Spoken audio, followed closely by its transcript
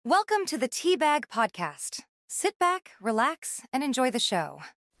Welcome to the Teabag Podcast. Sit back, relax, and enjoy the show.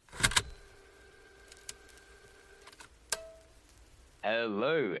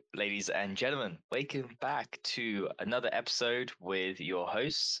 Hello, ladies and gentlemen. Welcome back to another episode with your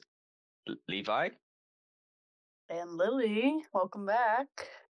hosts, Levi. And Lily. Welcome back.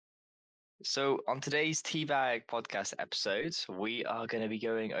 So, on today's Teabag podcast episode, we are going to be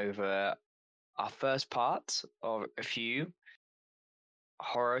going over our first part of a few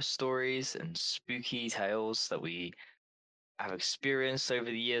horror stories and spooky tales that we have experienced over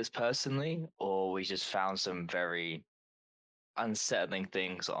the years personally, or we just found some very unsettling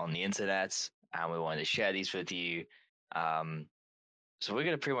things on the internet and we wanted to share these with you. So we're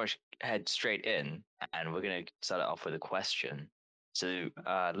going to pretty much head straight in and we're going to start it off with a question. So,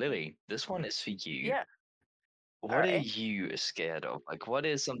 Lily, this one is for you. Yeah. What are you scared of? Like, what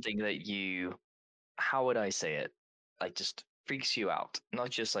is something that how would I say it? Like, just freaks you out?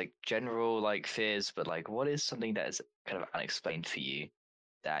 Not just like general like fears, but like, what is something that is kind of unexplained for you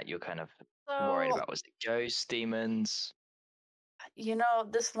that you're kind of worried about? Was it ghosts, demons?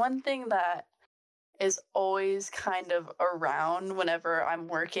 This one thing that is always kind of around whenever I'm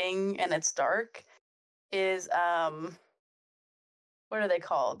working and it's dark is what are they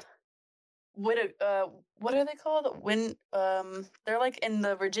called? What are they called? When they're like in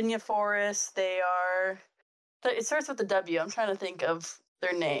the Virginia forest. It starts with the W. I'm trying to think of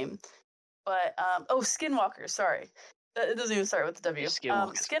their name. But Skinwalkers, sorry. It doesn't even start with the W.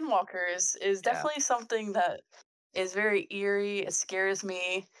 Skinwalkers is definitely something that is very eerie. It scares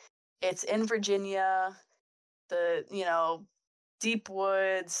me. It's in Virginia, deep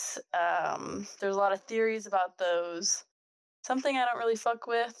woods. There's a lot of theories about those. Something I don't really fuck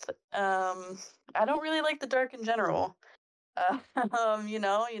with. I don't really like the dark in general.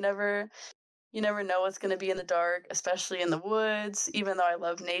 You never know what's going to be in the dark, especially in the woods. Even though I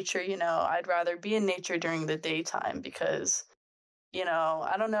love nature, I'd rather be in nature during the daytime because,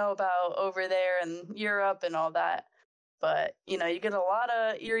 I don't know about over there in Europe and all that, but, you get a lot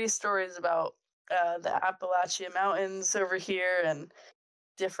of eerie stories about the Appalachian Mountains over here and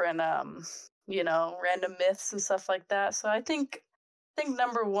different, random myths and stuff like that. So I think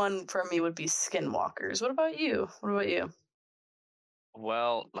number one for me would be Skinwalkers. What about you?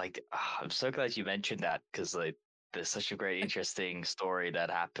 Well, I'm so glad you mentioned that because there's such a great, interesting story that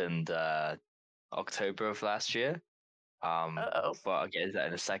happened October of last year. But I'll get into that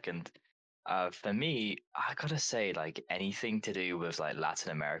in a second. For me, I gotta say, like anything to do with like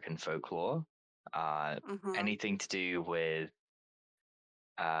Latin American folklore, anything to do with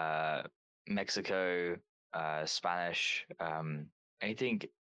Mexico, Spanish, anything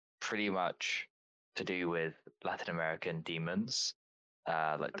pretty much to do with Latin American demons.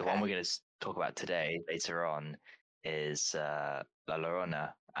 Like the one we're going to talk about today later on is La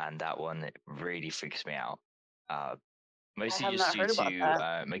Llorona, and that one really freaks me out. Mostly just due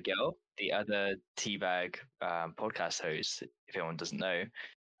to Miguel, the other Teabag podcast host. If anyone doesn't know,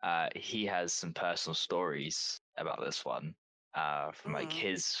 he has some personal stories about this one from like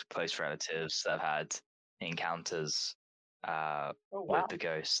his close relatives that have had encounters with the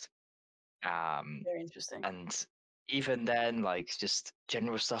ghost. Very interesting. And even then, like just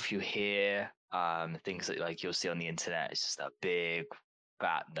general stuff you hear, things that like you'll see on the internet, it's just a big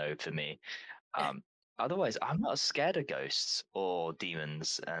fat no for me. Otherwise, I'm not scared of ghosts or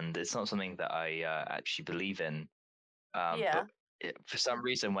demons, and it's not something that I actually believe in. But for some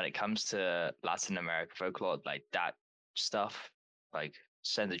reason, when it comes to Latin American folklore, like that stuff, like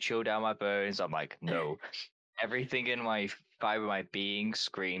sends a chill down my bones. I'm like, no. Everything in my fiber, my being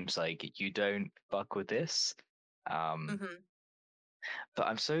screams like, you don't fuck with this. But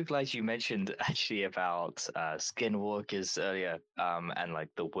I'm so glad you mentioned actually about Skinwalkers earlier, and like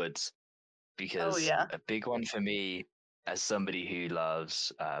the woods, because a big one for me as somebody who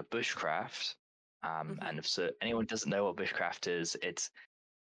loves bushcraft. And if anyone doesn't know what bushcraft is, it's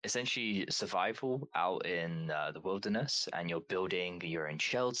essentially survival out in the wilderness, and you're building your own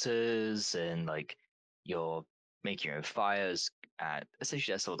shelters and like you're making your own fires.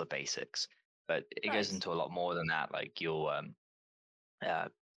 Essentially, that's all the basics. But it goes into a lot more than that. Like you'll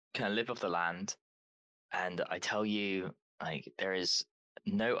kind of live off the land, and I tell you, like there is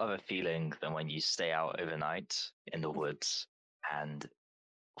no other feeling than when you stay out overnight in the woods, and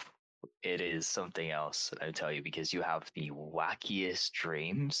it is something else, I tell you, because you have the wackiest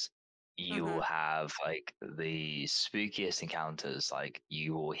dreams. You will have like the spookiest encounters. Like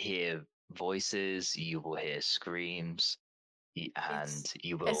you will hear voices, you will hear screams, and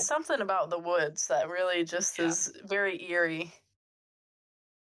you will. It's something about the woods that really just is very eerie.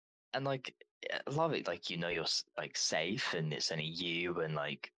 And like a lot of it, like, you're like safe, and it's only you and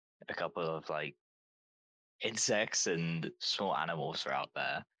like a couple of like insects and small animals are out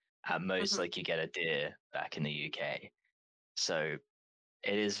there. At most, Mhm. like, you get a deer back in the UK. So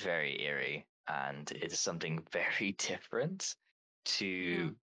it is very eerie, and it is something very different Mhm.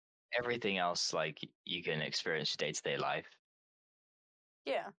 to everything else like you can experience day to day life.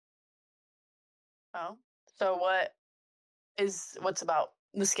 Yeah. Oh. So what's about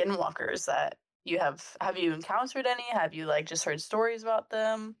the Skinwalkers that you have you encountered any? Have you like just heard stories about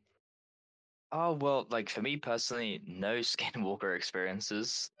them? Oh well, like for me personally, no skinwalker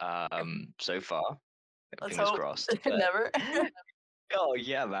experiences so far. Let's Fingers hope. crossed. But Never. oh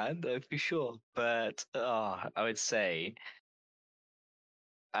yeah, man, for sure. But I would say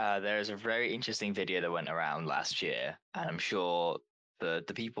there's a very interesting video that went around last year, and I'm sure the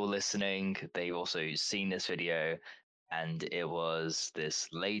people listening, they've also seen this video, and it was this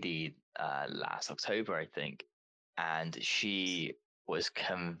lady last October, I think, and she was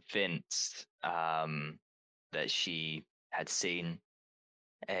convinced that she had seen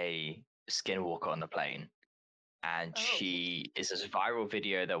a skinwalker on the plane, and Oh. she is this viral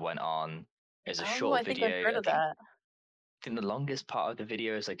video that went on. It's a Oh, short I think I've video. heard of that. I think the longest part of the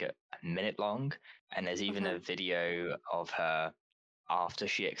video is like a minute long, and there's even a Mhm. video of her after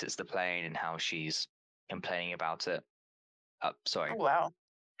she exits the plane and how she's complaining about it. Oh, Sorry, wow.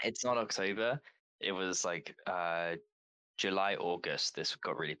 it's not October. It was like July, August. This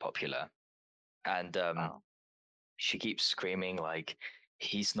got really popular, and Wow. she keeps screaming like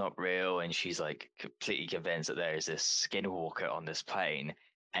he's not real, and she's like completely convinced that there is this skinwalker on this plane,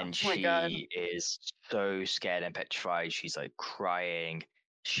 Oh and my god. she is so scared and petrified. She's like crying.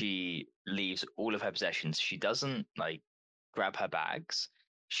 She leaves all of her possessions. She doesn't like grab her bags.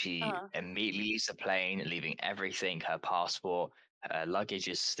 She Uh-huh. immediately leaves the plane, leaving everything, her passport, her luggage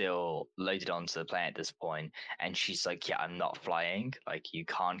is still loaded onto the plane at this point, and she's like, yeah, I'm not flying. Like, you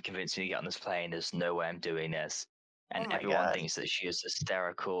can't convince me to get on this plane. There's no way I'm doing this. Oh And my everyone god. thinks that she is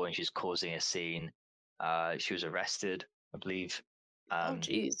hysterical and she's causing a scene. She was arrested, I believe. Oh Um,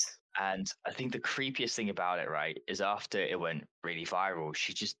 jeez. and I think the creepiest thing about it, right, is after it went really viral,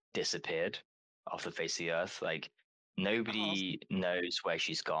 she just disappeared off the face of the earth. Like, Oh. nobody knows where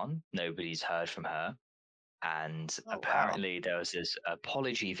she's gone. Nobody's heard from her. And Oh wow. apparently, there was this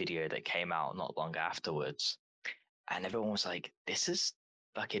apology video that came out not long afterwards. And everyone was like, this is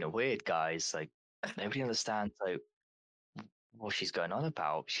fucking weird, guys. Like, nobody understands like what she's going on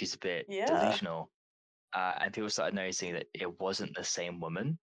about. She's a bit Yeah. delusional. And people started noticing that it wasn't the same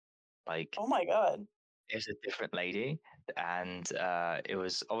woman. Like, Oh my god. it was a different lady. And it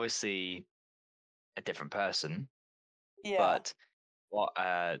was obviously a different person. Yeah. But what,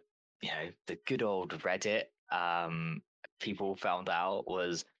 the good old Reddit people found out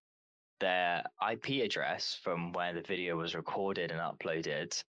was their IP address from where the video was recorded and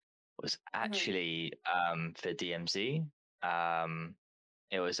uploaded was Mhm. actually for DMZ. Um,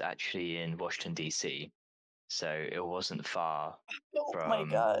 it was actually in Washington D.C., so it wasn't far Oh my from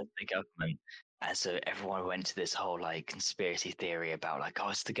god. the government. And so everyone went to this whole like conspiracy theory about like, oh,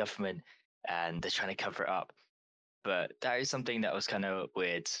 it's the government and they're trying to cover it up. But that is something that was kind of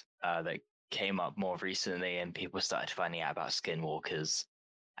weird that came up more recently, and people started finding out about skinwalkers.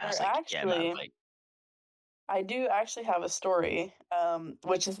 And I Or was like, yeah, man, actually, like, I do actually have a story,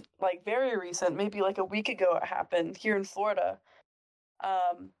 which is like very recent, maybe like a week ago it happened here in Florida.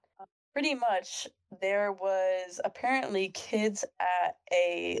 Um, Pretty much there was apparently kids at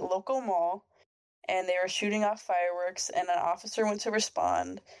a local mall and they were shooting off fireworks and an officer went to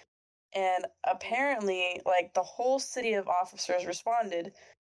respond and apparently like the whole city of officers responded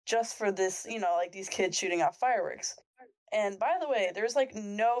just for this, like these kids shooting off fireworks. And by the way, there's like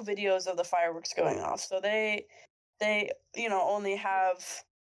no videos of the fireworks going off. So they only have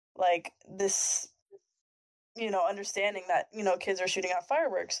like this understanding that kids are shooting off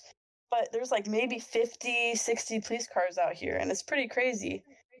fireworks, but there's like maybe 50, 60 police cars out here and it's pretty crazy.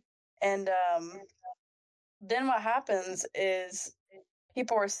 And then what happens is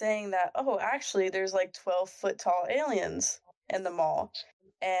people are saying that, oh, actually there's like 12-foot tall aliens in the mall.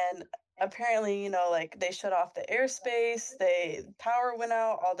 And apparently, like they shut off the airspace, they power went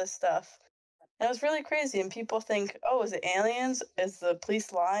out, all this stuff. And it was really crazy. And people think, oh, is it aliens? Is the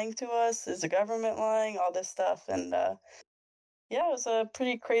police lying to us? Is the government lying? All this stuff. And yeah, it was a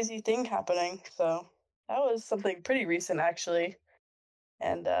pretty crazy thing happening. So that was something pretty recent, actually.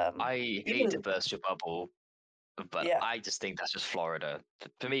 And I hate to even, burst your bubble, but yeah, I just think that's just Florida.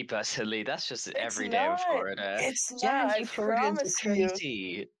 For me personally, that's just it's every day in not. Florida. It's not. I January Floridians are promise you,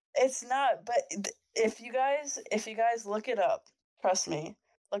 crazy. it's not. But if you guys look it up, trust me,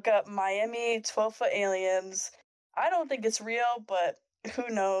 Look up Miami 12-foot aliens. I don't think it's real, but who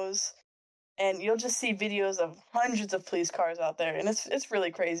knows? And you'll just see videos of hundreds of police cars out there, and it's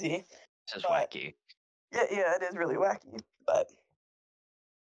really crazy. Just But wacky. yeah, it is really wacky. But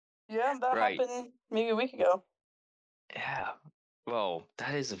yeah, that Right. happened maybe a week ago. Yeah. Well,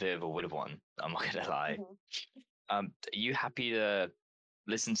 that is a bit of a weird one. I'm not gonna lie. Mhm. Are you happy to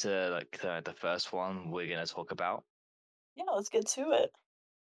listen to like the first one we're gonna talk about? Yeah, let's get to it.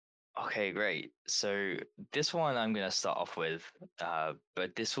 Okay, great. So this one I'm gonna start off with,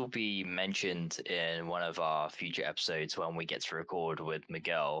 but this will be mentioned in one of our future episodes when we get to record with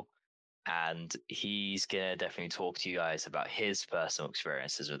Miguel, and he's gonna definitely talk to you guys about his personal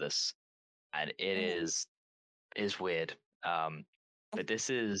experiences with this, and it Mhm. is weird. But this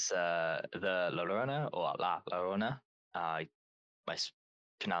is the Llorona or La Llorona. My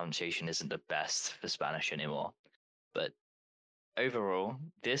pronunciation isn't the best for Spanish anymore, but overall,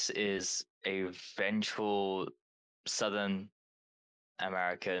 this is a vengeful Southern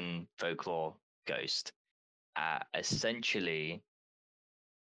American folklore ghost. Essentially,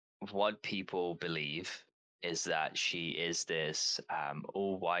 what people believe is that she is this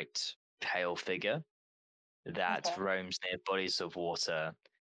all white, pale figure that Okay. roams near bodies of water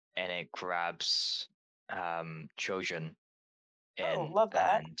and it grabs children Oh, in love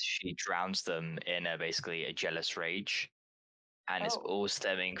that. and she drowns them in basically a jealous rage. And it's Oh, all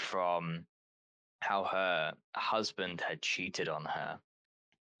stemming from how her husband had cheated on her.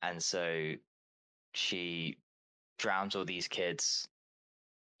 And so she drowns all these kids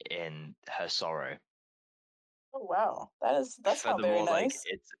in her sorrow. oh wow. That's not very Furthermore, like nice.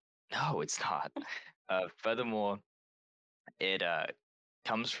 it's no, it's not. Furthermore, it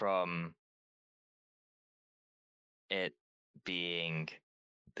comes from it being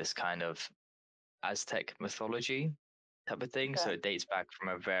this kind of Aztec mythology type of thing. So Okay. it dates back from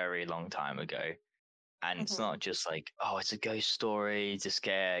a very long time ago. And it's Mhm. not just like, oh, it's a ghost story to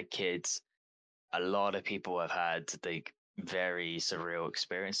scare kids. A lot of people have had like very surreal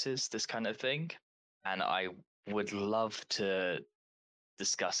experiences, this kind of thing. And I would love to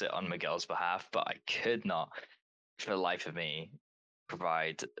discuss it on Miguel's behalf, but I could not, for the life of me,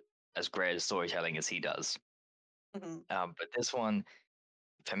 provide as great a storytelling as he does. Mhm. But this one,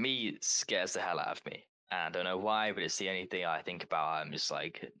 for me, scares the hell out of me. And I don't know why, but it's the only thing I think about. I'm just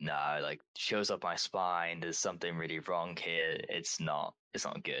like, no, like shows up my spine. There's something really wrong here. It's not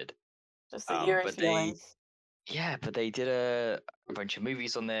good. Just the eerie But they, feeling. yeah, but they did a bunch of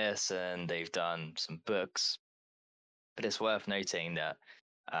movies on this, and they've done some books. But it's worth noting that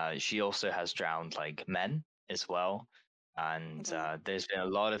she also has drowned like men as well. And Mhm. there's been a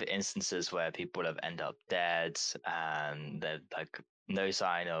lot of instances where people have ended up dead, and there's like no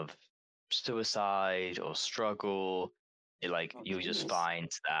sign of suicide or struggle. Like Oh, you just jeez. find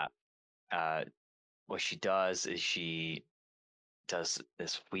that uh, what she does is she does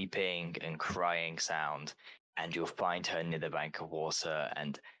this weeping and crying sound, and you'll find her near the bank of water.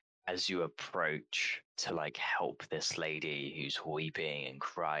 And as you approach to like help this lady who's weeping and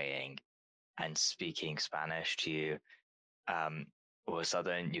crying and speaking Spanish to you, um, all of a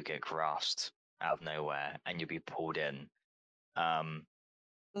sudden you get grasped out of nowhere and you'll be pulled in. Um,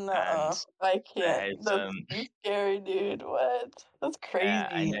 and Nuh-uh. I can't. there's That's too scary, dude. What? That's yeah,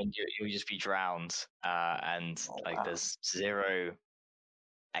 and crazy. then you'll just be drowned. And Oh, like wow. there's zero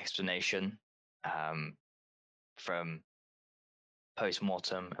explanation um, from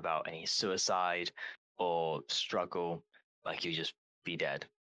post-mortem about any suicide or struggle. Like you just be dead.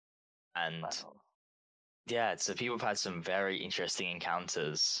 And Wow. yeah, so people have had some very interesting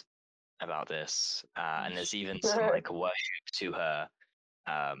encounters about this, I'm and there's even some sure. like worship to her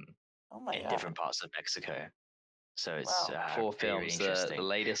um, Oh my in god. different parts of Mexico. So it's Wow. four really, really films. The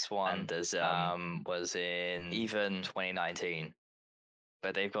latest one and there's was in even 2019,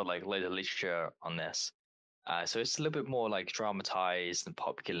 but they've got like loads of literature on this. So it's a little bit more like dramatized and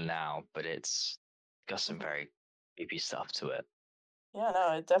popular now, but it's got some Mhm. very creepy stuff to it. Yeah,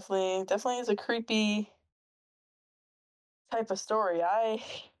 no, it definitely is a creepy type of story. I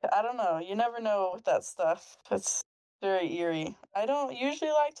don't know. You never know with that stuff. It's very eerie. I don't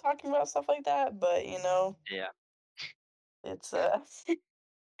usually like talking about stuff like that, but Yeah. it's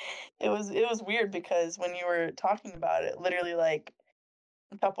it was weird because when you were talking about it, literally like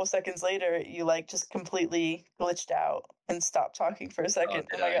a couple seconds later, you like just completely glitched out and stopped talking for a Oh, second, did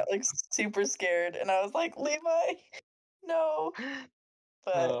and I I? got like super scared, and I was like, Levi, no.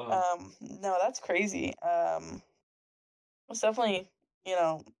 But Oh, no, that's crazy. It's definitely you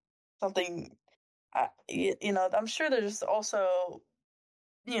know something. I'm sure there's also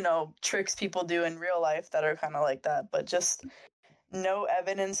tricks people do in real life that are kind of like that, but just no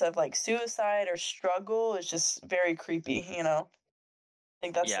evidence of like suicide or struggle is just very creepy, you know? I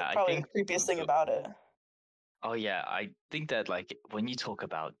think that's Yeah, I probably the think creepiest thing the about it. oh yeah, I think that like when you talk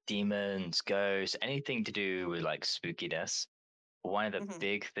about demons, ghosts, anything to do with like spookiness, one of the Hmm.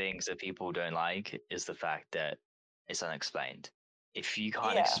 big things that people don't like is the fact that it's unexplained. If you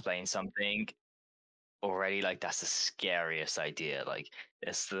can't Yeah. explain something already, like that's the scariest idea. Like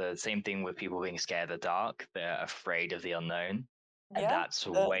it's the same thing with people being scared of the dark. They're afraid of the unknown. And Yeah. that's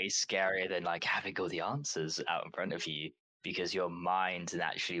way scarier than like having all the answers out in front of you because your mind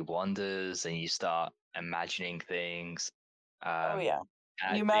naturally wanders and you start imagining things. Oh, Um, yeah.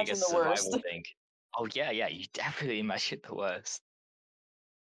 and I You think a imagine the worst. survival thing. Oh yeah, yeah, you definitely imagine the worst.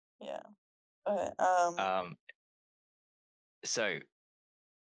 Yeah. But, Um, so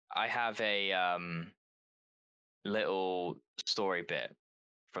I have a little story bit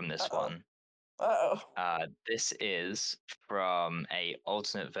from this uh-oh. one. Uh-oh. This is from a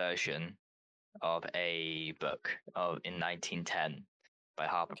alternate version of a book in 1910 by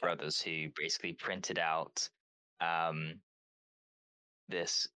Harper Okay. Brothers, who basically printed out um,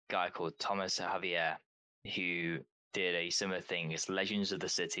 this guy called Thomas Javier, who did a similar thing. It's Legends of the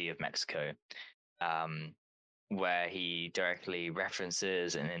City of Mexico, um, where he directly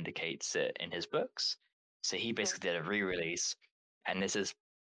references and indicates it in his books. So he Mhm. basically did a re-release, and this is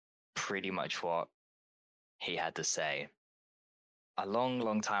pretty much what he had to say. A long,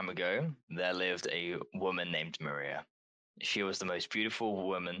 long time ago, there lived a woman named Maria. She was the most beautiful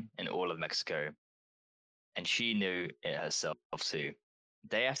woman in all of Mexico, and she knew it herself too.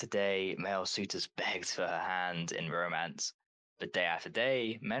 Day after day, male suitors begged for her hand in romance, but day after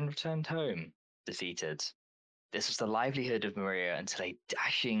day, men returned home, defeated. This was the livelihood of Maria until a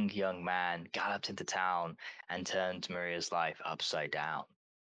dashing young man galloped into town and turned Maria's life upside down.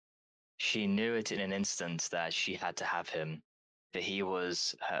 She knew it in an instant that she had to have him, for he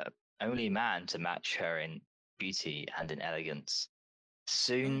was her only man to match her in beauty and in elegance. Mm.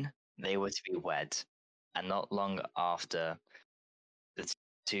 Soon they were to be wed, and not long after, the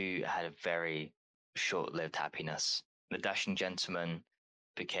two had a very short lived happiness. The dashing gentleman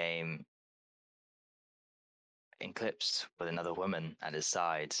became eclipsed with another woman at his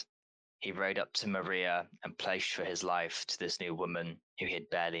side. He rode up to Maria and pledged for his life to this new woman who he had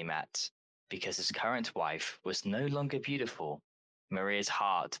barely met. Because his current wife was no longer beautiful, Maria's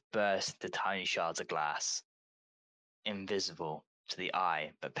heart burst into tiny shards of glass, invisible to the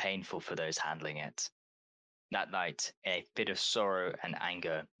eye but painful for those handling it. That night, in a fit of sorrow and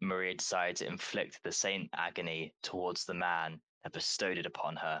anger, Maria decided to inflict the same agony towards the man that bestowed it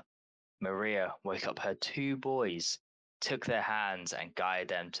upon her. Maria woke up her two boys, took their hands, and guided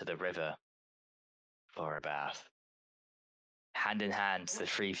them to the river for a bath. Hand in hand, the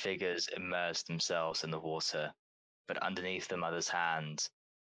three figures immersed themselves in the water, but underneath the mother's hand,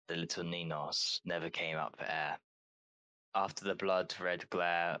 the little Ninos never came up for air. After the blood-red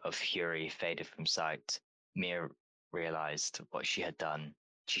glare of fury faded from sight, Mia realized what she had done.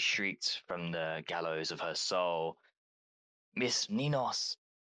 She shrieked from the gallows of her soul, "Miss Ninos!"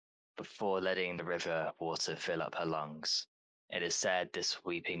 before letting the river water fill up her lungs. It is said this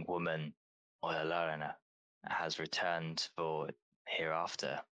weeping woman, or Llorona, has returned for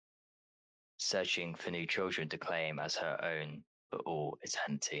hereafter, searching for new children to claim as her own for all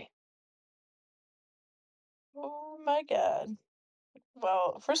eternity. Oh my god.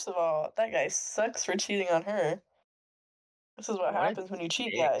 Well, first of all, that guy sucks for cheating on her. This is what What a happens when you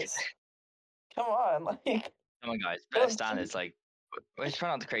cheat, dick. guys. Come on, like, Come on, guys, better don't cheat. standards. Like, we're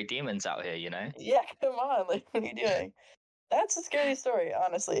trying not to create demons out here, you know? Yeah, come on, like, what are you doing? That's a scary story,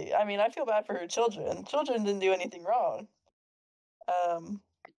 honestly. I mean, I feel bad for her children. Children didn't do anything wrong. Um,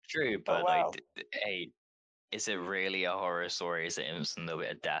 True, but but like, wow. hey, is it really a horror story? Is it instant little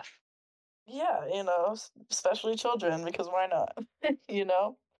bit of death? Yeah, especially children, because why not? You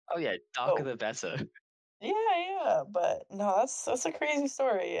know? Oh yeah, darker But the better. yeah, yeah, but no, that's a crazy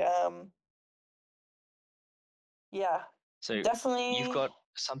story. Yeah, So you've definitely. got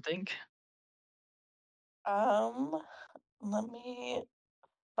something? Um, Let me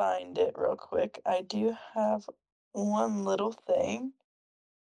find it real quick. I do have one little thing.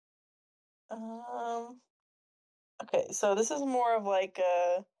 Um, okay, so this is more of like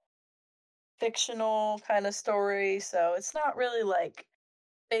a fictional kind of story, so it's not really like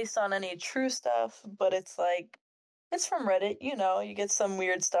based on any true stuff, but it's like it's from Reddit, you get some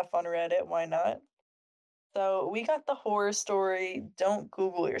weird stuff on Reddit, why not? So, we got the horror story Don't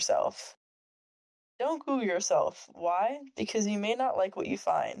Google Yourself. Don't Google yourself. Why? Because you may not like what you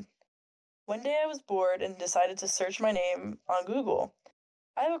find. One day I was bored and decided to search my name on Google.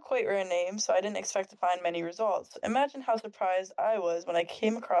 I have a quite rare name, so I didn't expect to find many results. Imagine how surprised I was when I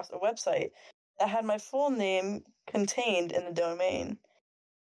came across a website that had my full name contained in the domain.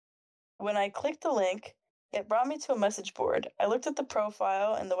 When I clicked the link, it brought me to a message board. I looked at the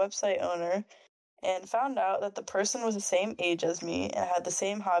profile and the website owner and found out that the person was the same age as me and had the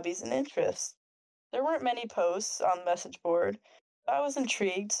same hobbies and interests. There weren't many posts on the message board, but I was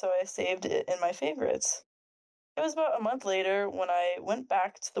intrigued, so I saved it in my favorites. It was about a month later when I went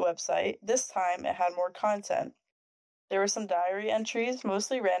back to the website. This time it had more content. There were some diary entries,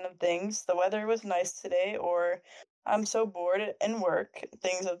 mostly random things. The weather was nice today, or I'm so bored in work,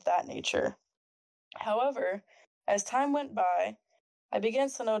 things of that nature. However, as time went by, I began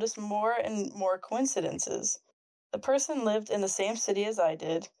to notice more and more coincidences. The person lived in the same city as I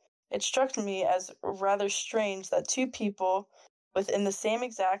did. It struck me as rather strange that two people within the same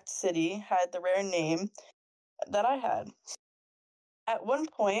exact city had the rare name that I had. At one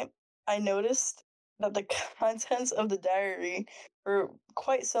point, I noticed that the contents of the diary were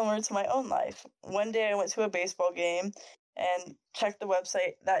quite similar to my own life. One day I went to a baseball game and checked the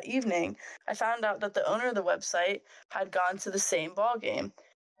website that evening. I found out that the owner of the website had gone to the same ball game.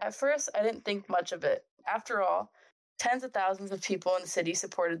 At first, I didn't think much of it. After all, tens of thousands of people in the city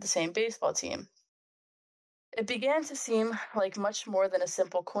supported the same baseball team. It began to seem like much more than a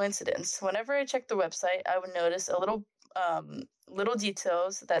simple coincidence. Whenever I checked the website, I would notice little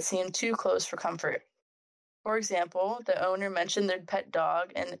details that seemed too close for comfort. For example, the owner mentioned their pet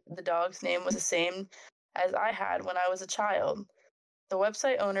dog, and the dog's name was the same as I had when I was a child. The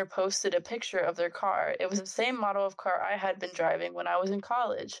website owner posted a picture of their car. It was the same model of car I had been driving when I was in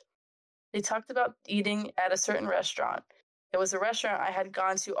college. They talked about eating at a certain restaurant. It was a restaurant I had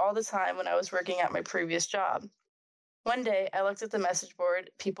gone to all the time when I was working at my previous job. One day, I looked at the message board.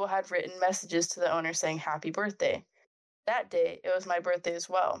 People had written messages to the owner saying happy birthday. That day, it was my birthday as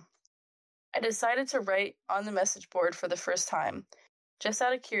well. I decided to write on the message board for the first time. Just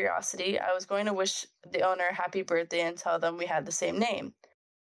out of curiosity, I was going to wish the owner happy birthday and tell them we had the same name.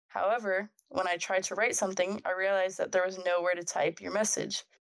 However, when I tried to write something, I realized that there was nowhere to type your message.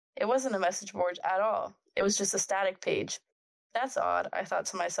 It wasn't a message board at all. It was just a static page. That's odd, I thought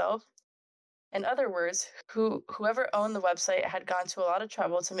to myself. In other words, whoever owned the website had gone to a lot of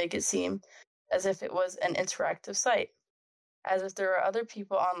trouble to make it seem as if it was an interactive site, as if there were other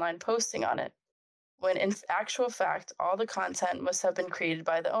people online posting on it, when in actual fact, all the content must have been created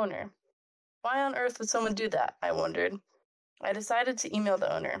by the owner. Why on earth would someone do that? I wondered. I decided to email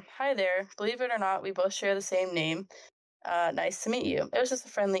the owner. Hi there. Believe it or not, we both share the same name. Nice to meet you. It was just a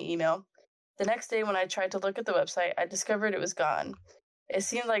friendly email. The next day, when I tried to look at the website, I discovered it was gone. It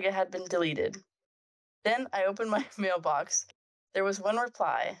seemed like it had been deleted. Then I opened my mailbox. There was one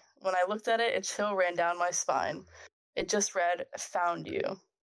reply. When I looked at it, a chill ran down my spine. It just read, "Found you."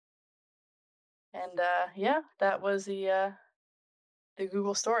 And yeah, that was the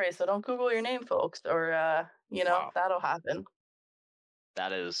Google story. So don't Google your name, folks, or Wow. that'll happen.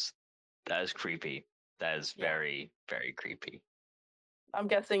 That is creepy. That is Yeah. very, very creepy. I'm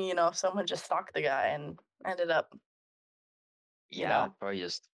guessing, someone just stalked the guy and ended up, Yeah, probably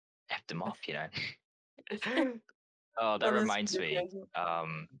just effed him off, Oh, that That is reminds pretty me. crazy.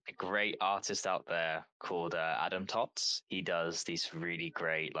 A great artist out there called Adam Tots. He does these really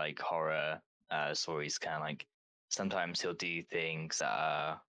great like horror stories. Kind of like sometimes he'll do things that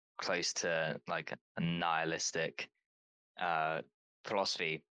are close to like a nihilistic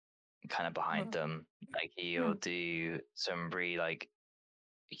philosophy kind of behind Mhm. them. Like he'll do some really like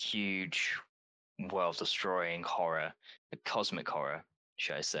huge world destroying horror, cosmic horror,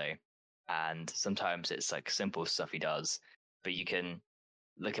 should I say. And sometimes it's like simple stuff he does, but you can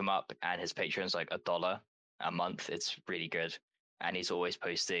look him up and his Patreon's like $1 a month. It's really good. And he's always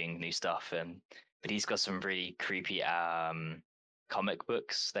posting new stuff and but he's got some really creepy comic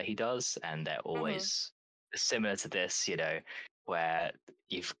books that he does and they're Mhm. always similar to this, where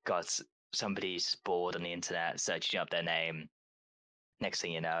you've got somebody's bored on the internet searching up their name. Next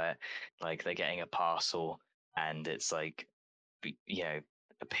thing you know it, like they're getting a parcel and it's like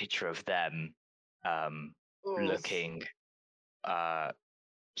a picture of them Oof. looking uh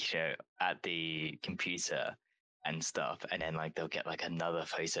at the computer and stuff and then like they'll get like another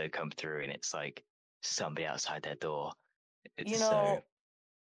photo come through and it's like somebody outside their door. It's You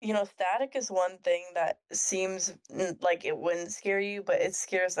so know, static is one thing that seems like it wouldn't scare you, but it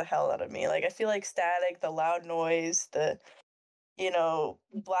scares the hell out of me. Like I feel like static, the loud noise, the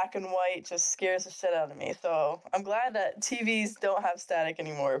black and white just scares the shit out of me. So I'm glad that TVs don't have static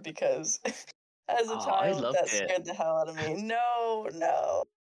anymore because as a I child, loved that it. scared the hell out of me. No, no.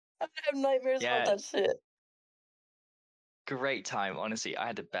 I have nightmares about Yeah, that shit. great time. Honestly, I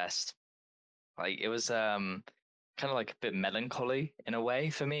had the best. Like it was kind of like a bit melancholy in a way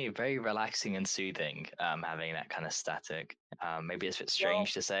for me, very relaxing and soothing. Having that kind of static. Maybe it's a bit Well,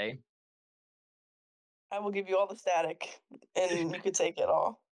 strange to say. I will give you all the static, and you could take it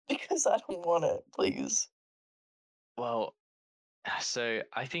all because I don't want it. Please. Well, so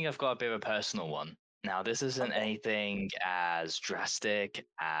I think I've got a bit of a personal one. Now, this isn't Okay. anything as drastic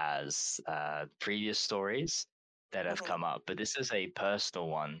as previous stories that have Mhm. come up, but this is a personal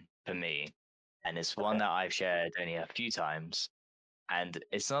one for me. And it's one Okay. that I've shared only a few times. And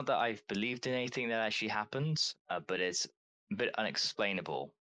it's not that I've believed in anything that actually happened, but it's a bit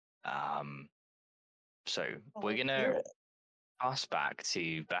unexplainable. Um, so Well, we're let's going hear to it. pass back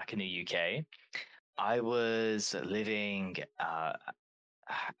in the UK. I was living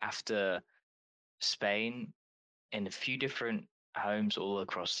after Spain in a few different homes all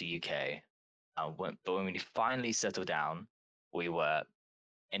across the UK. But when we finally settled down, we were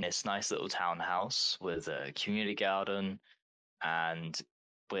in this nice little townhouse with a community garden, and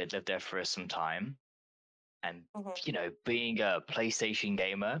we had lived there for some time. And Mhm. being a PlayStation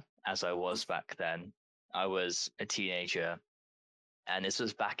gamer as I was back then, I was a teenager, and this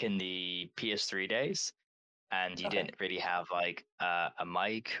was back in the PS3 days. And you Okay. didn't really have like a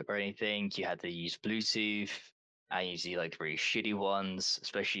mic or anything. You had to use Bluetooth and usually like really shitty ones,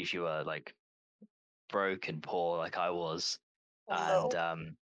 especially if you were like broke and poor like I was. Oh And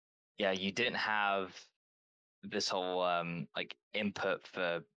no. yeah, you didn't have this whole like input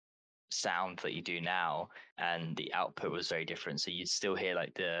for sound that you do now, and the output was very different. So you'd still hear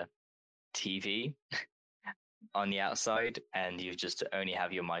like the TV on the outside, and you just only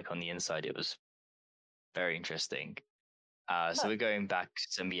have your mic on the inside. It was very interesting. So Nice. we're going back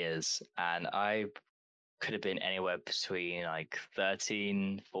some years, and I could have been anywhere between like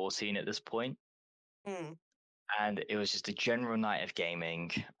 13, 14 at this point. Hmm. And it was just a general night of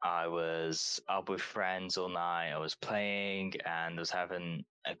gaming. I was up with friends all night. I was playing and was having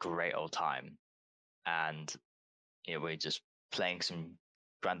a great old time. And we're just playing some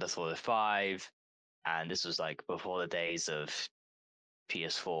Grand Theft Auto 5. And this was like before the days of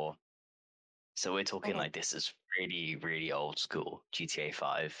PS4. So we're talking Mhm. like this is really, really old school GTA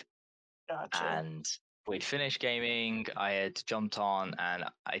 5. Gotcha. And we'd finished gaming. I had jumped on, and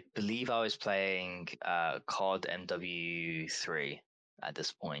I believe I was playing COD MW3 at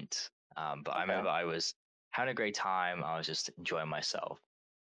this point. But I Okay. remember I was having a great time. I was just enjoying myself.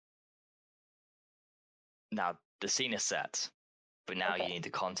 Now the scene is set, but now you Okay. need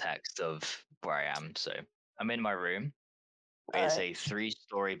the context of where I am. So I'm in my room. All It's right. a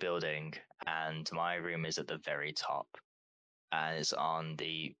three-story building, and my room is at the very top, and it's on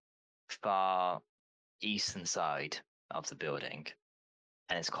the far eastern side of the building.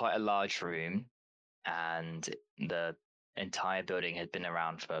 And it's quite a large room, and the entire building had been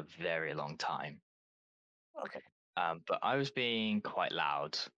around for a very long time. Okay. But I was being quite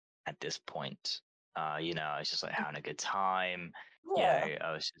loud at this point. I was just like having a good time. Yeah.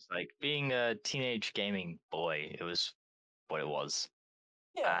 I was just like being a teenage gaming boy. It was what it was.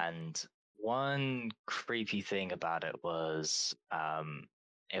 Yeah. And one creepy thing about it was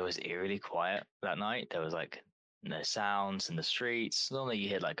eerily quiet that night. There was like no sounds in the streets. Normally you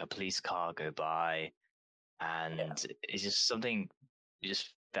hear like a police car go by, Yeah. and it's just something it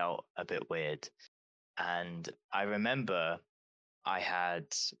just felt a bit weird. And I remember I had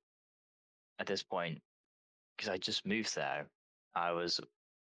at this point, because I just moved there, I was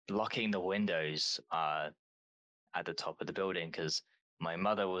blocking the windows at the top of the building because my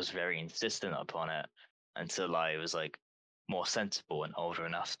mother was very insistent upon it until I was like more sensible and older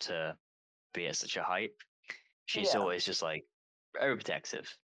enough to be at such a height. She's Yeah. always just like overprotective.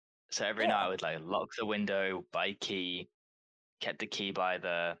 So every night Yeah. I would like lock the window by key, kept the key by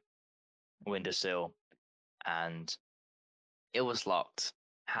the windowsill, and it was locked,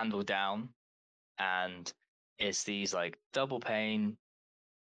 handle down, and it's these like double pane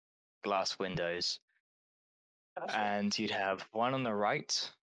glass windows, Gotcha. and you'd have one on the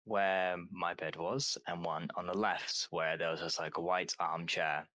right where my bed was, and one on the left where there was just like a white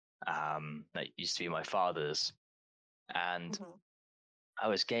armchair that used to be my father's. And Mhm. I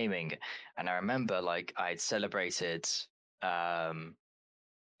was gaming, and I remember like I'd celebrated um,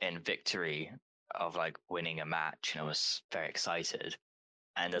 in victory of like winning a match, and I was very excited.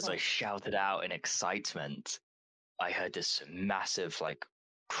 And as I Mhm. shouted out in excitement, I heard this massive like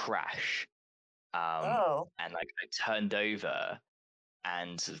crash. Oh. And like I turned over,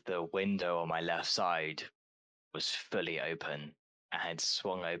 and the window on my left side was fully open and had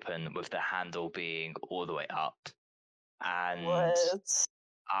swung open with the handle being all the way up. And What?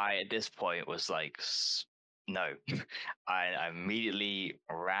 I, at this point, was like no. I immediately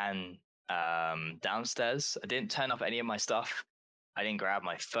ran downstairs. I didn't turn off any of my stuff. I didn't grab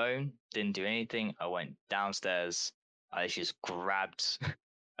my phone, didn't do anything. I went downstairs. I just grabbed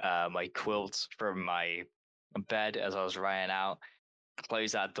my quilt from my bed as I was running out,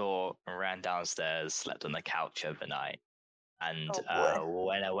 closed that door, and ran downstairs, slept on the couch overnight. And Oh boy.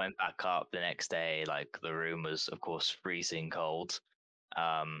 when I went back up the next day, like the room was, of course, freezing cold.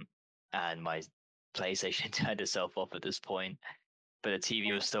 Um, and my PlayStation turned itself off at this point, but the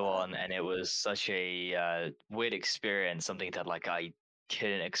TV was still on, and it was such a weird experience, something that like I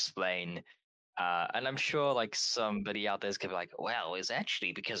couldn't explain. And I'm sure like somebody out there's gonna be like, well, it's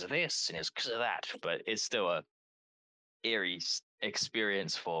actually because of this and it's because of that, but it's still a eerie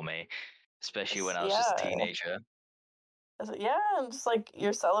experience for me, especially when I was just a Yeah. teenager. Yeah, and just like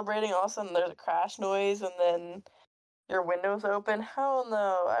you're celebrating, all of a sudden there's a crash noise, and then your window's open. Hell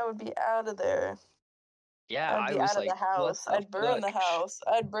no, I would be out of there. Yeah, I'd I be was out of like, the what house. the I'd burn fuck? the house.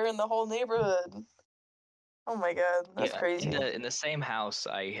 I'd burn the whole neighborhood. Oh my god, that's Yeah, crazy. in the same house,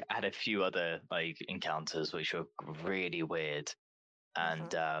 I had a few other like encounters which were really weird,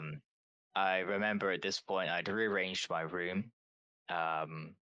 and Mhm. I remember at this point I'd rearranged my room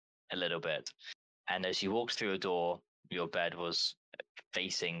um, a little bit, and as you walked through a door, your bed was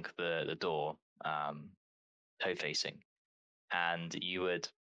facing the door, toe facing, and you would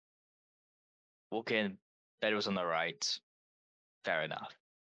walk in, bed was on the right, fair enough.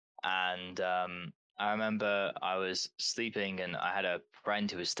 And I remember I was sleeping and I had a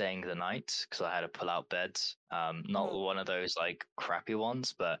friend who was staying the night because I had a pull-out bed. Not Mhm. one of those like crappy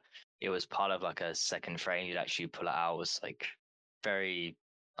ones, but it was part of like a second frame. You'd actually pull it out. It was like very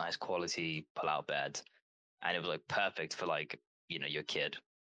nice quality pull-out bed, and it was like perfect for like your kid.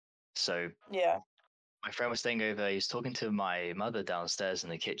 So Yeah. my friend was staying over. He was talking to my mother downstairs in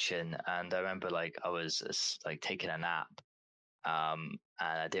the kitchen, and I remember like I was like taking a nap, and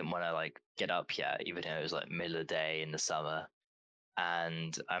I didn't want to like get up yet, even though it was like middle of the day in the summer.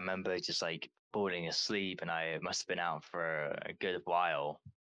 And I remember just like falling asleep, and I must have been out for a good while,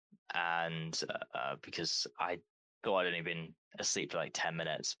 and because I thought I'd only been asleep for like 10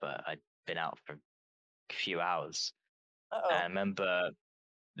 minutes, but I'd been out for a few hours. And I Uh-oh. remember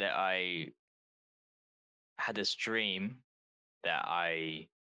that I had this dream that I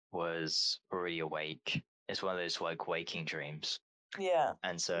was already awake. It's one of those like waking dreams. Yeah.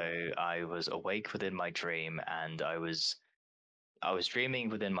 And so I was awake within my dream, and I was dreaming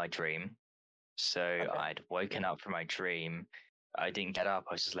within my dream. So Okay. I'd woken up from my dream. I didn't get up,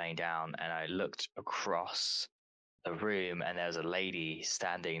 I was just laying down, and I looked across the room, and there was a lady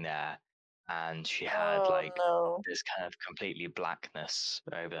standing there, and she had Oh like no. this kind of completely blackness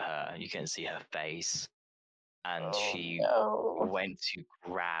over her. You can see her face, and Oh she no. went to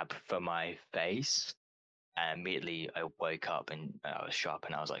grab for my face, and immediately I woke up and I was sharp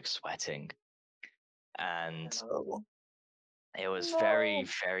and I was like sweating, and No. it was very, No.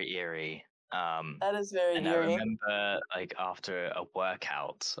 very eerie. That is very And I eerie. remember, like, after a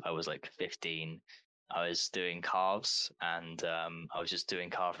workout, I was like 15. I was doing calves, and I was just doing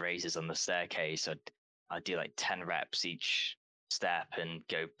calf raises on the staircase. I'd do like 10 reps each step and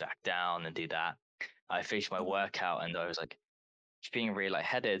go back down and do that. I finished my Mhm. workout, and I was like being really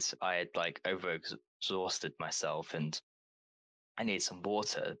lightheaded. I had like over exhausted myself, and I needed some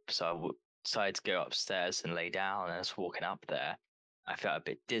water. So decided to go upstairs and lay down. And I was walking up there. I felt a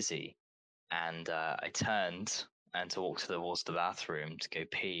bit dizzy, and I turned and to walk towards the bathroom to go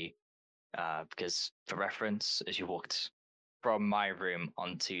pee. Because for reference, as you walked from my room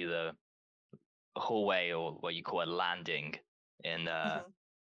onto the hallway, or what you call a landing in Mhm.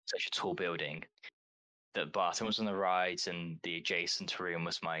 such a tall building, the bathroom was on the right, and the adjacent room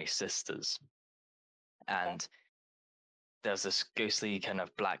was my sister's. Okay. And there's this ghostly kind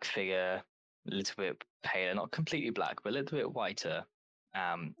of black figure, a little bit paler, not completely black, but a little bit whiter,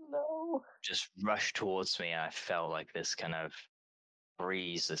 No. just rushed towards me. And I felt like this kind of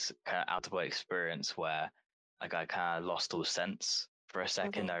breeze, this kind of out of body experience where like I kind of lost all sense for a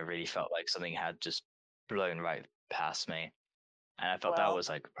second. Mhm. I really felt like something had just blown right past me. And I felt that Wow. was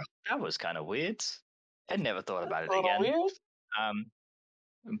like, that was kind of weird. I never thought That's about a it little again. weird. Um,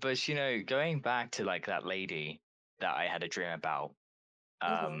 but going back to like that lady that I had a dream about,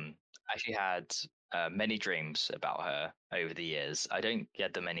 Mhm. I actually had many dreams about her over the years. I don't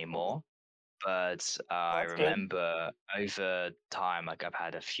get them Mhm. anymore, but I That's good. remember over time, like I've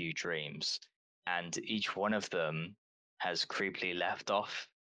had a few dreams, and each one of them has creepily left off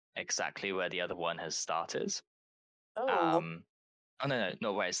exactly where the other one has started. Oh. Um, oh no,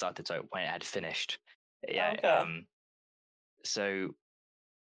 not where it started. So when it had finished. Yeah. Okay. So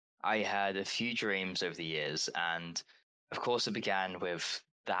I had a few dreams over the years, and of course, it began with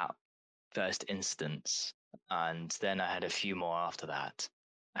that first instance, and then I had a few more after that.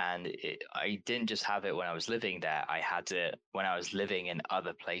 And I didn't just have it when I was living there, I had it when I was living in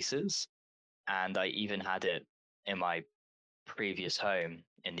other places. And I even had it in my previous home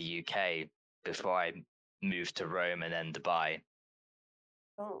in the UK before I moved to Rome and then Dubai.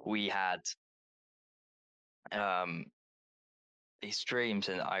 Oh. We had um, these dreams,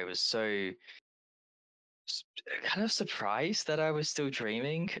 and I was so kind of surprised that I was still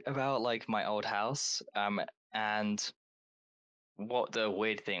dreaming about like my old house. And what the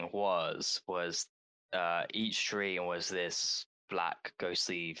weird thing was each dream was this black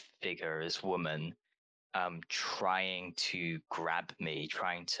ghostly figure, this woman, trying to grab me,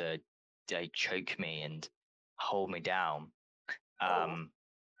 trying to like choke me and hold me down. Oh.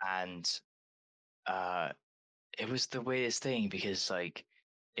 And uh, it was the weirdest thing because like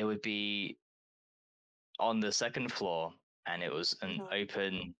it would be on the second floor, and it was an Mhm.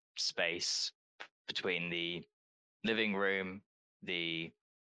 open space between the living room, the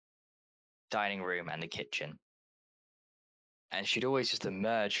dining room, and the kitchen. And she'd always just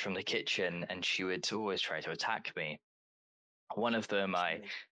emerge from the kitchen, and she would always try to attack me. One of them I Jeez.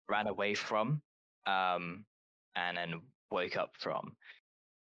 ran away from, um, and then woke up from.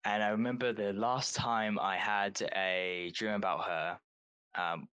 And I remember the last time I had a dream about her.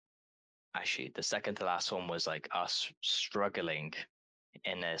 Um, Actually, the second to last one was like us struggling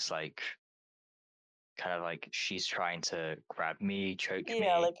in this like kind of like she's trying to grab me, choke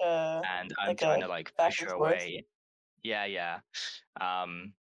Yeah, me, and I'm like trying a to like back push and her forth. away. Yeah, yeah.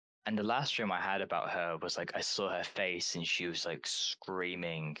 Um, and the last dream I had about her was like I saw her face and she was like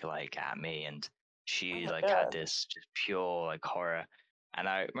screaming like at me, and Oh she my like had god. this just pure like horror. And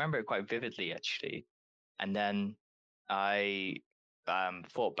I remember it quite vividly actually. And then I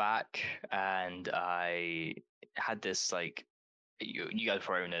fought back, and I had this like you guys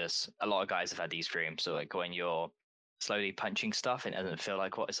probably know this. A lot of guys have had these dreams. So like when you're slowly punching stuff and it doesn't feel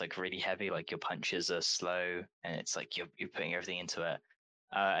like what it's like really heavy, like your punches are slow and it's like you're putting everything into it.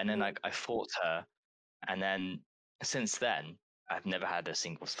 And then Mhm. like I fought her, and then since then I've never had a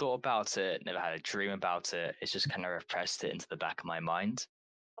single thought about it, never had a dream about it. It's just kind of repressed it into the back of my mind.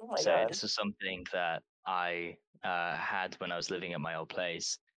 Oh my So god. this is something that I had when I was living at my old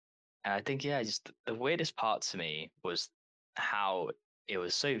place. And I think, yeah, just the weirdest part to me was how it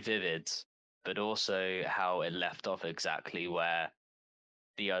was so vivid, but also how it left off exactly where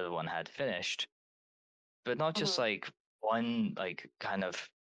the other one had finished. But not just Mhm. like one, like kind of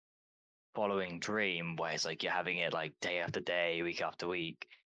following dream where it's like you're having it like day after day, week after week.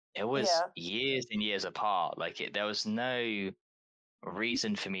 It was Yeah. years and years apart. There was no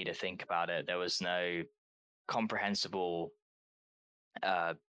reason for me to think about it. There was no comprehensible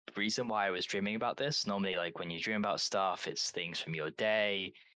uh, reason why I was dreaming about this. Normally, like when you dream about stuff, it's things from your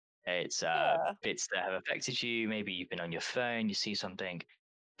day, it's Yeah. bits that have affected you. Maybe you've been on your phone, you see something,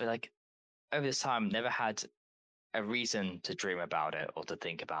 but like over this time, never had a reason to dream about it or to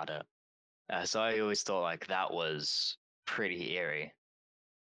think about it. So I always thought like that was pretty eerie.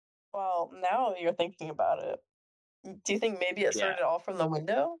 Well, now you're thinking about it. Do you think maybe it Yeah. started all from the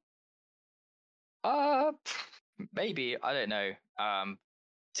window? Uh, Maybe I don't know.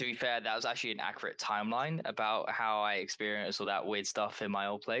 To be fair, that was actually an accurate timeline about how I experienced all that weird stuff in my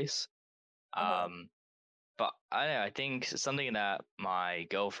old place. Uh-huh. Um, but I don't know, I think something that my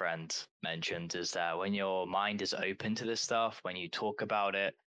girlfriend mentioned is that when your mind is open to this stuff, when you talk about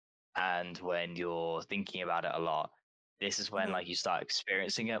it, and when you're thinking about it a lot, this is when Mhm. like you start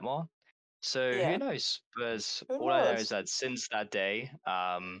experiencing it more. So who Yeah. knows? But Who all I know is knows? that since that day,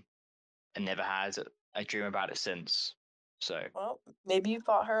 I never had a dream about it since. So Well, maybe you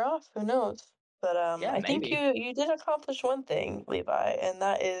fought her off. Who knows? But yeah, I think maybe. you did accomplish one thing, Levi, and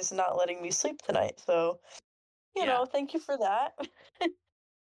that is not letting me sleep tonight. So, Yeah. thank you for that.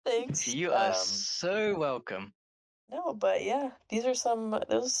 Thanks. You are so welcome. No, but yeah, these have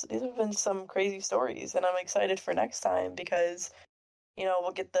been some crazy stories, and I'm excited for next time because,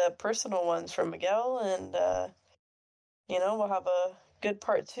 we'll get the personal ones from Miguel and we'll have a good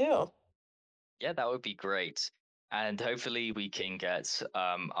part two. Yeah, that would be great. And hopefully we can get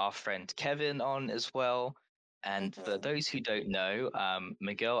our friend Kevin on as well. And for Hmm. those who don't know,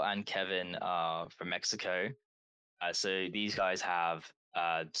 Miguel and Kevin are from Mexico. So these guys have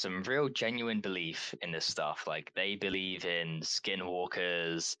some real genuine belief in this stuff. Like they believe in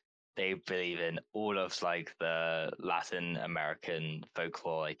skinwalkers. They believe in all of like the Latin American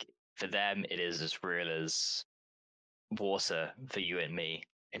folklore. Like for them, it is as real as water for you and me.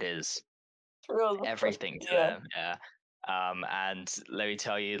 It is For real, everything to yeah. them. Yeah. And let me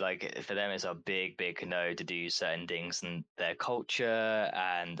tell you, like for them, it's a big no to do certain things in their culture,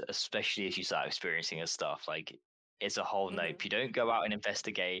 and especially as you start experiencing this stuff, like it's a whole no. If you don't go out and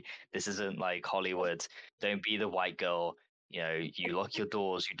investigate, this isn't like Hollywood. Don't be the white girl. You know, you lock your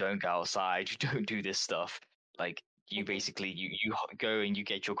doors. You don't go outside. You don't do this stuff. Like you basically you go and you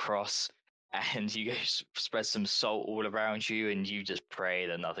get your cross, and you go spread some salt all around you, and you just pray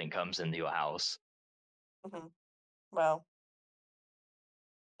that nothing comes into your house. Wow.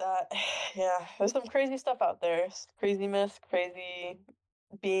 That, yeah, there's some crazy stuff out there. Crazy myths, crazy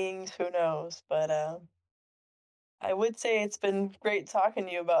beings, who knows? But I would say it's been great talking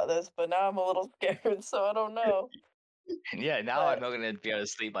to you about this, but now I'm a little scared, so I don't know. Yeah, now I'm But not gonna be able to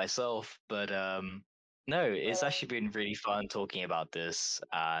sleep myself. But no, it's um, actually been really fun talking about this,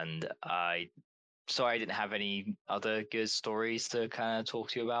 and I sorry I didn't have any other good stories to kind of talk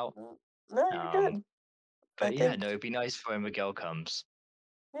to you about. no, you're Um, good. I but yeah, think, no, it'd be nice for when Miguel comes.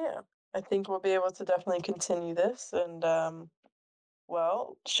 yeah, I think we'll be able to definitely continue this. And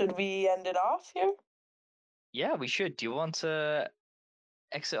well, should we end it off here? Yeah, we should. Do you want to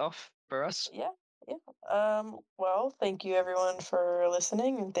exit off for us? Yeah, yeah. Well, thank you everyone for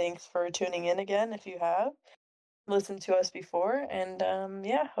listening, and thanks for tuning in again if you have listened to us before. And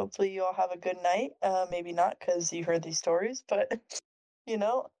yeah, hopefully you all have a good night. Maybe not because you heard these stories, but you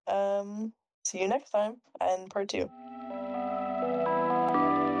know, see you next time in part 2.